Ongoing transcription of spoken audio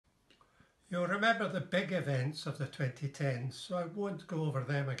You'll remember the big events of the 2010s, so I won't go over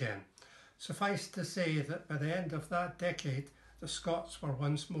them again. Suffice to say that by the end of that decade, the Scots were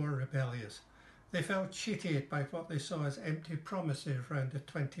once more rebellious. They felt cheated by what they saw as empty promises around the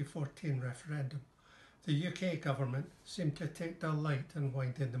 2014 referendum. The UK government seemed to take delight in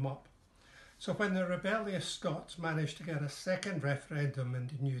winding them up. So when the rebellious Scots managed to get a second referendum in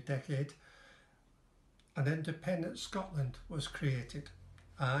the new decade, an independent Scotland was created.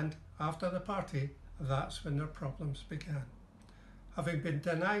 And after the party, that's when their problems began. Having been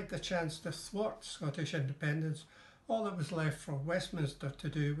denied the chance to thwart Scottish independence, all that was left for Westminster to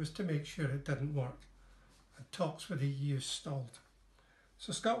do was to make sure it didn't work, and talks with the EU stalled.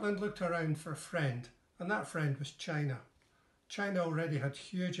 So Scotland looked around for a friend, and that friend was China. China already had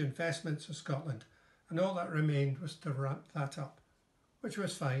huge investments in Scotland, and all that remained was to ramp that up, which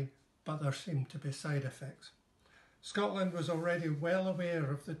was fine, but there seemed to be side effects. Scotland was already well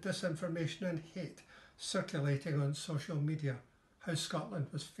aware of the disinformation and hate circulating on social media, how Scotland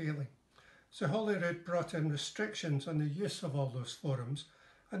was failing. So Holyrood brought in restrictions on the use of all those forums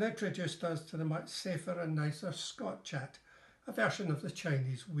and introduced us to the much safer and nicer ScotChat, a version of the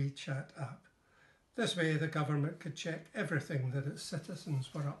Chinese WeChat app. This way the government could check everything that its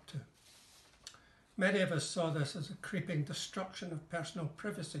citizens were up to. Many of us saw this as a creeping destruction of personal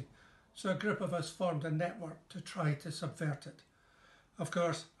privacy, so a group of us formed a network to try to subvert it. Of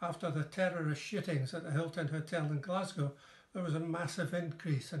course, after the terrorist shootings at the Hilton Hotel in Glasgow, there was a massive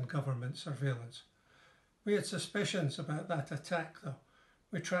increase in government surveillance. We had suspicions about that attack though.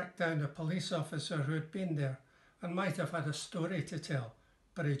 We tracked down a police officer who had been there and might have had a story to tell,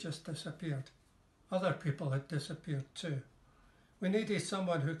 but he just disappeared. Other people had disappeared too. We needed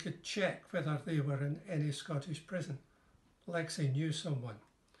someone who could check whether they were in any Scottish prison. Lacey knew someone.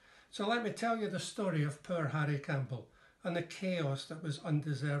 So let me tell you the story of poor Harry Campbell and the chaos that was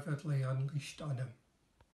undeservedly unleashed on him.